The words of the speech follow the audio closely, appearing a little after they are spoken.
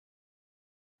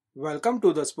Welcome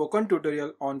to the spoken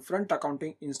tutorial on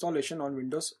FrontAccounting installation on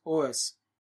Windows OS.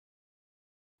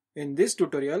 In this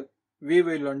tutorial, we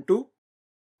will learn to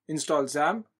install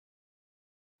XAMPP,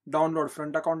 download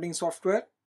FrontAccounting software,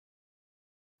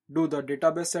 do the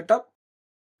database setup,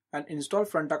 and install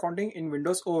FrontAccounting in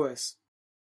Windows OS.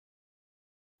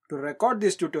 To record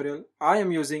this tutorial, I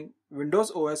am using Windows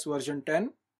OS version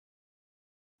 10,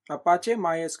 Apache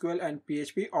MySQL and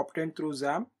PHP obtained through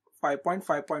XAMPP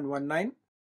 5.5.19,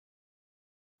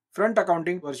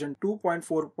 FrontAccounting version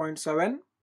 2.4.7,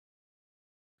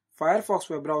 Firefox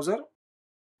web browser,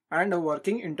 and a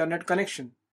working internet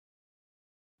connection.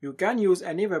 You can use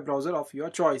any web browser of your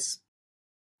choice.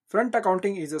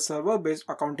 FrontAccounting is a server-based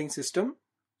accounting system,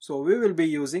 so we will be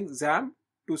using XAMPP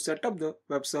to set up the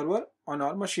web server on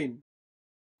our machine.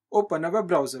 Open a web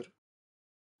browser.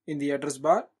 In the address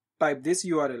bar, type this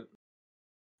URL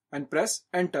and press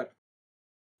enter.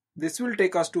 This will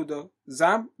take us to the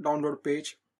XAMPP download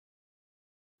page.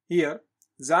 Here,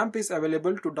 XAMPP is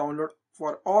available to download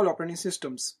for all operating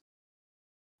systems.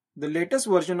 The latest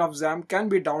version of XAMPP can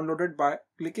be downloaded by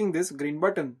clicking this green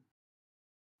button.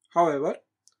 However,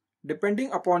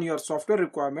 depending upon your software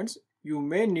requirements, you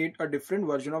may need a different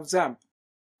version of XAMPP.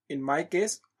 In my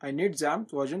case, I need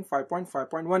XAMPP version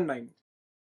 5.5.19.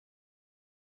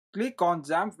 Click on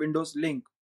XAMPP Windows link.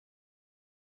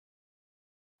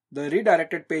 The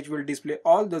redirected page will display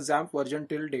all the XAMPP version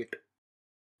till date.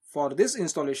 For this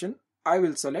installation, I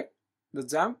will select the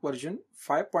XAMPP version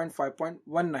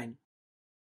 5.5.19.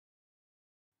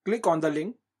 Click on the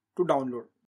link to download.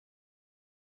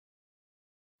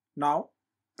 Now,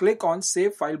 click on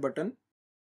Save File button.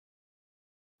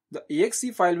 The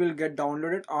exe file will get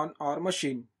downloaded on our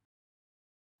machine.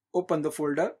 Open the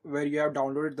folder where you have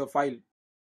downloaded the file.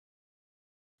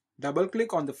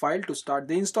 Double-click on the file to start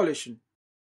the installation.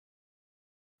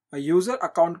 A user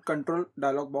account control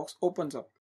dialog box opens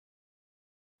up.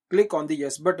 Click on the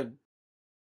Yes button.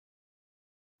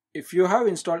 If you have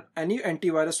installed any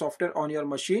antivirus software on your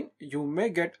machine, you may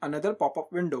get another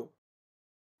pop-up window.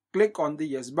 Click on the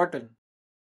Yes button.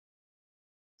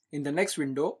 In the next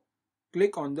window,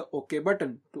 click on the OK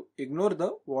button to ignore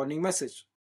the warning message.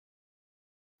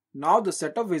 Now the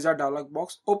Setup Wizard dialog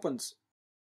box opens.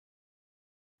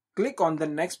 Click on the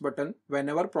Next button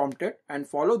whenever prompted and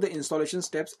follow the installation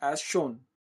steps as shown.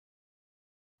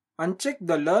 Uncheck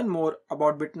the Learn More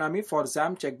about Bitnami for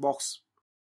XAMPP checkbox.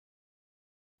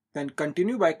 Then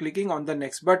continue by clicking on the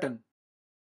Next button.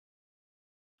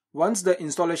 Once the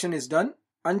installation is done,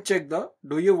 uncheck the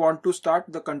Do you want to start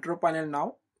the control panel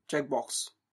now checkbox.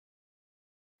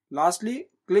 Lastly,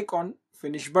 click on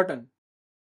Finish button.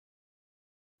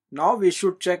 Now we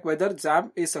should check whether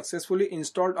XAMPP is successfully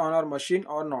installed on our machine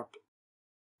or not.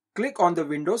 Click on the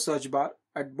Windows search bar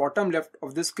at bottom left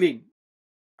of the screen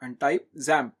and type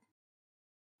XAMPP.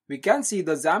 We can see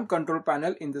the XAMPP control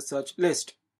panel in the search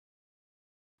list.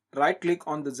 Right-click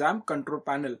on the XAMPP control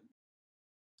panel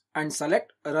and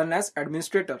select Run as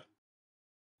Administrator.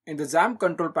 In the XAMPP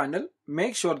control panel,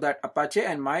 make sure that Apache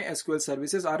and MySQL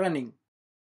services are running.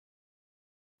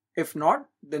 If not,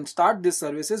 then start these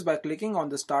services by clicking on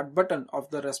the Start button of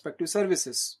the respective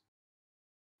services.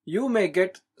 You may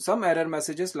get some error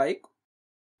messages like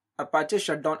Apache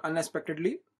shut down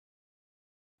unexpectedly,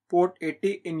 port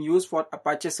 80 in use for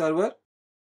Apache server,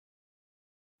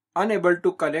 unable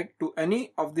to connect to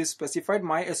any of the specified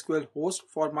MySQL host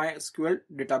for MySQL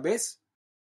database.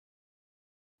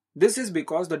 This is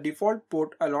because the default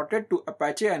port allotted to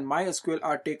Apache and MySQL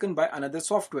are taken by another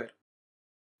software.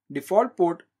 Default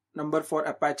port number for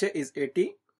Apache is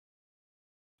 80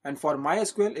 and for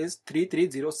MySQL is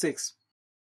 3306.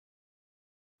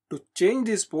 To change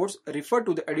these ports, refer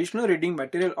to the additional reading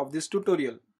material of this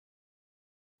tutorial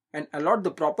and allot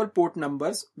the proper port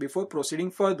numbers before proceeding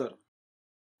further.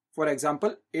 For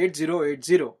example,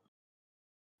 8080.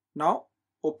 Now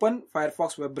open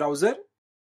Firefox web browser.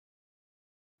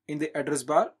 In the address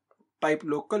bar, type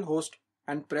localhost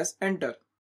and press enter.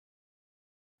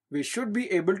 We should be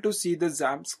able to see the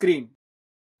XAMPP screen.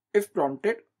 If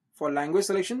prompted for language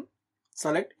selection,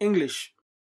 select English.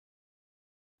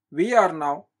 We are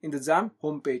now in the XAMPP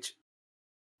homepage.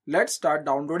 Let's start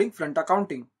downloading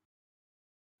FrontAccounting.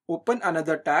 Open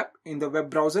another tab in the web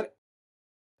browser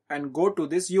and go to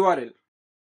this URL.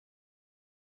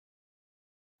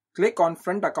 Click on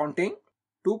FrontAccounting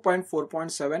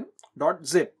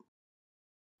 2.4.7.zip.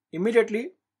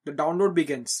 Immediately, the download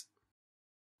begins.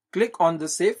 Click on the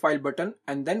Save File button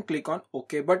and then click on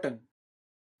OK button.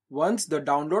 Once the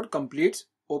download completes,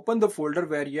 open the folder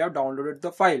where you have downloaded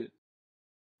the file.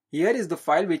 Here is the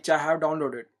file which I have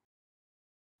downloaded.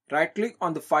 Right-click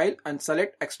on the file and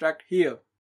select Extract here.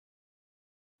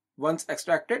 Once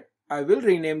extracted, I will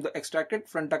rename the extracted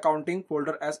FrontAccounting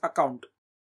folder as Account.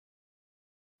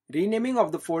 Renaming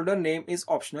of the folder name is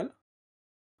optional.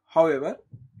 However,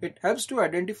 it helps to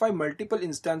identify multiple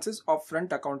instances of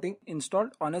FrontAccounting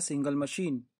installed on a single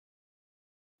machine.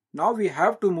 Now we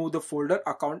have to move the folder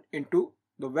account into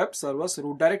the web server's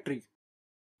root directory.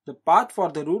 The path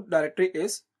for the root directory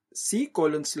is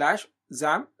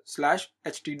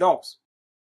c:/zam/htdocs.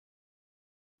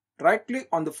 Right-click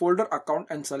on the folder account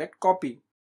and select Copy.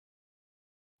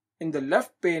 In the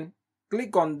left pane,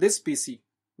 click on this PC,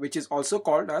 which is also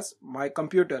called as My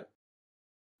Computer.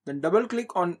 Then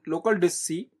double-click on local disk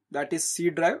C, that is C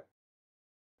drive,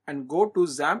 and go to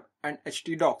ZAMP and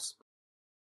htdocs.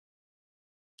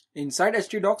 Inside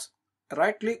htdocs,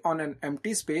 right-click on an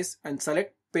empty space and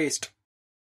select Paste.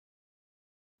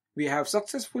 We have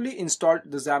successfully installed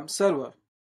the XAMPP server.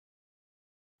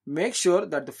 Make sure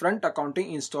that the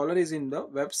FrontAccounting installer is in the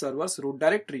web server's root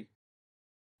directory.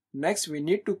 Next, we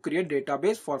need to create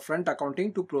database for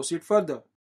FrontAccounting to proceed further.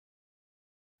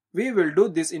 We will do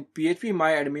this in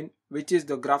phpMyAdmin, which is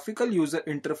the graphical user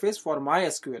interface for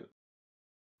MySQL.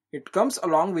 It comes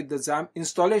along with the XAMPP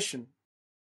installation.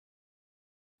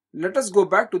 Let us go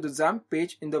back to the XAMPP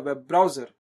page in the web browser.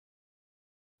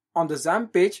 On the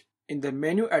XAMPP page, in the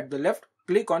menu at the left,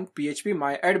 click on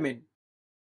phpMyAdmin.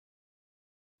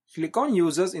 Click on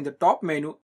Users in the top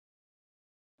menu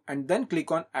and then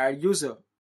click on Add User.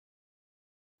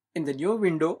 In the new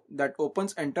window that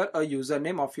opens, enter a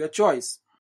username of your choice.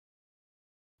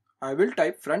 I will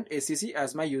type FrontACC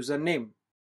as my username.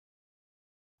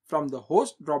 From the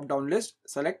host drop-down list,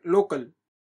 select Local.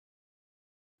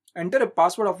 Enter a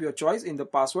password of your choice in the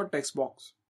password text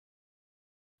box.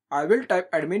 I will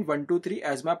type admin123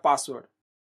 as my password.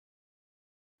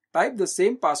 Type the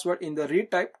same password in the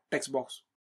retype text box.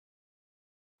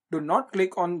 Do not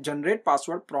click on Generate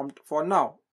Password prompt for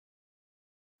now.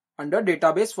 Under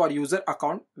Database for User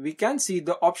Account, we can see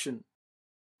the option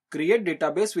Create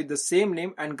database with the same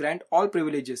name and grant all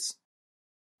privileges.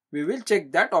 We will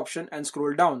check that option and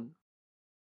scroll down.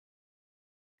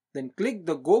 Then click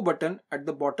the Go button at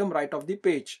the bottom right of the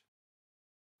page.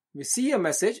 We see a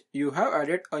message, you have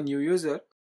added a new user.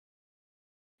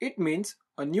 It means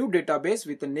a new database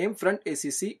with the name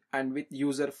FrontACC and with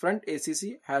user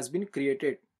FrontACC has been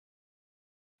created.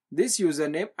 This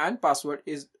username and password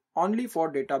is only for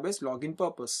database login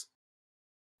purpose.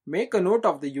 Make a note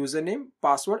of the username,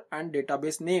 password and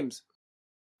database names.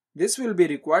 This will be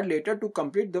required later to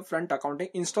complete the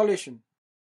FrontAccounting installation.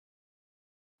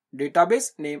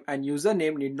 Database name and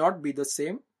username need not be the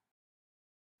same.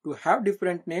 To have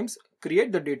different names,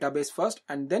 create the database first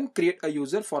and then create a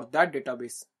user for that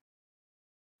database.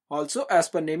 Also, as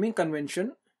per naming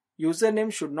convention,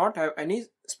 username should not have any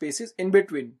spaces in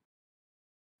between.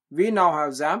 We now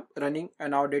have XAMPP running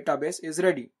and our database is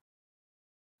ready.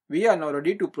 We are now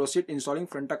ready to proceed installing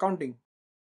FrontAccounting.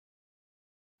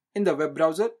 In the web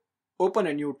browser, open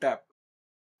a new tab.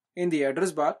 In the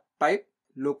address bar, type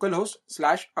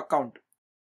localhost/account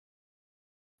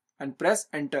and press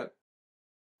enter.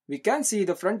 We can see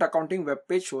the FrontAccounting web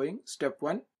page showing Step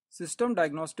 1 System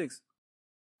Diagnostics.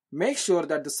 Make sure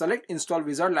that the Select Install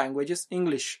Wizard language is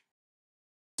English.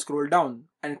 Scroll down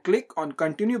and click on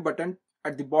Continue button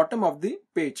at the bottom of the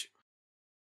page.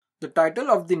 The title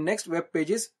of the next web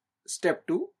page is Step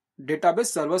 2 Database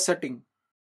Server Setting.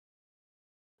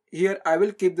 Here I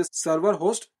will keep the server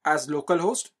host as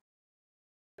localhost.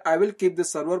 I will keep the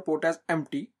server port as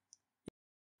empty.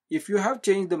 If you have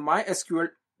changed the MySQL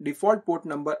default port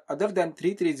number other than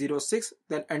 3306,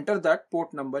 then enter that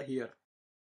port number here.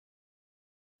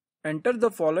 Enter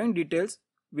the following details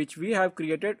which we have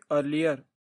created earlier.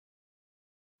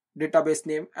 Database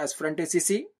name as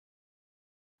FrontACC,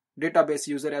 database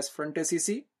user as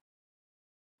FrontACC,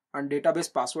 and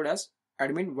database password as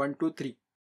admin123.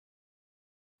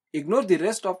 Ignore the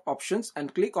rest of options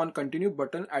and click on Continue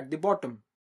button at the bottom.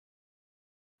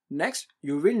 Next,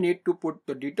 you will need to put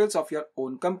the details of your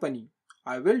own company.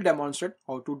 I will demonstrate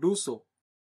how to do so.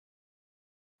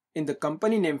 In the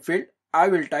company name field, I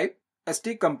will type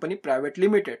ST Company Private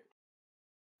Limited.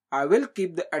 I will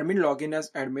keep the admin login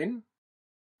as admin.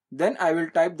 Then I will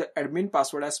type the admin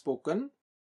password as spoken.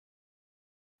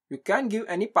 You can give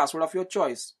any password of your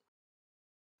choice.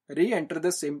 Re-enter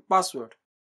the same password.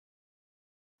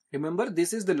 Remember,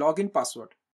 this is the login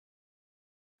password.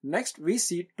 Next, we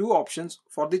see two options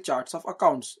for the charts of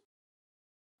accounts.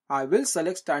 I will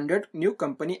select Standard New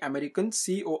Company American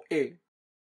COA.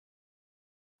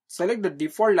 Select the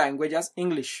default language as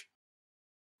English.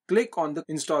 Click on the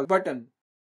Install button.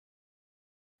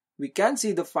 We can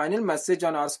see the final message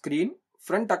on our screen.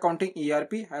 FrontAccounting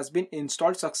ERP has been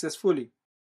installed successfully.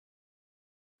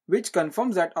 which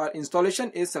confirms that our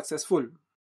installation is successful.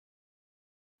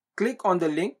 Click on the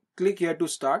link "Click here to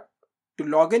start" to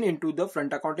log in into the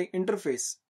FrontAccounting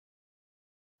interface.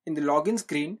 In the login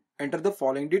screen, enter the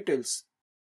following details: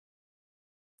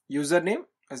 username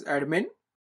as admin,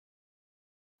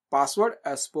 password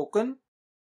as spoken,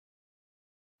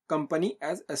 company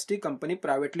as ST Company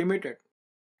Private Limited,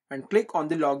 and click on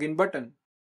the login button.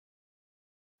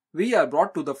 We are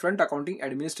brought to the FrontAccounting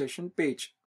administration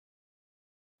page.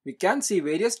 We can see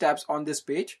various tabs on this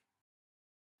page.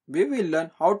 We will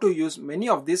learn how to use many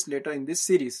of these later in this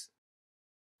series.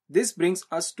 This brings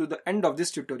us to the end of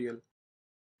this tutorial.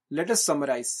 Let us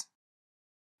summarize.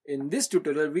 In this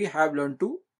tutorial, we have learned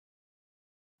to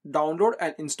download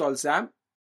and install XAMPP,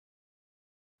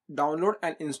 download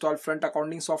and install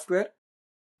FrontAccounting software,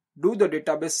 do the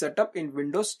database setup in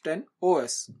Windows 10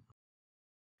 OS.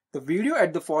 The video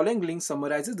at the following link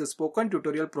summarizes the spoken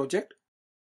tutorial project.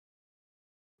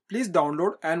 Please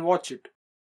download and watch it.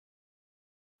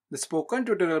 The spoken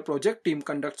tutorial project team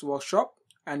conducts workshops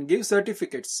and gives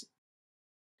certificates.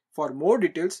 For more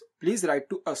details, please write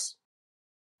to us.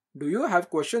 Do you have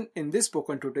questions in this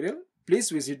spoken tutorial? Please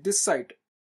visit this site.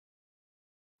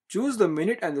 Choose the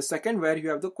minute and the second where you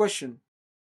have the question.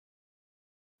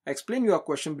 Explain your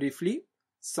question briefly.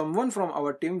 Someone from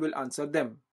our team will answer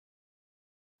them.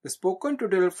 The spoken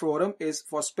tutorial forum is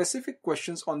for specific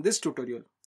questions on this tutorial.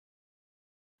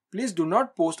 Please do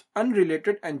not post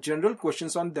unrelated and general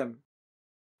questions on them.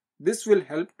 This will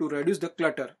help to reduce the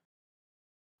clutter.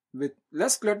 With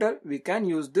less clutter, we can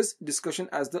use this discussion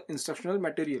as the instructional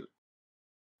material.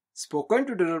 Spoken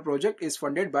Tutorial project is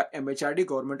funded by MHRD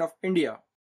Government of India.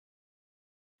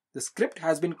 The script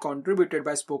has been contributed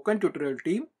by Spoken Tutorial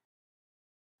team.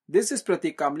 This is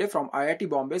Pratik Kamble from IIT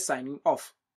Bombay signing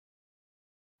off.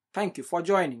 Thank you for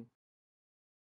joining.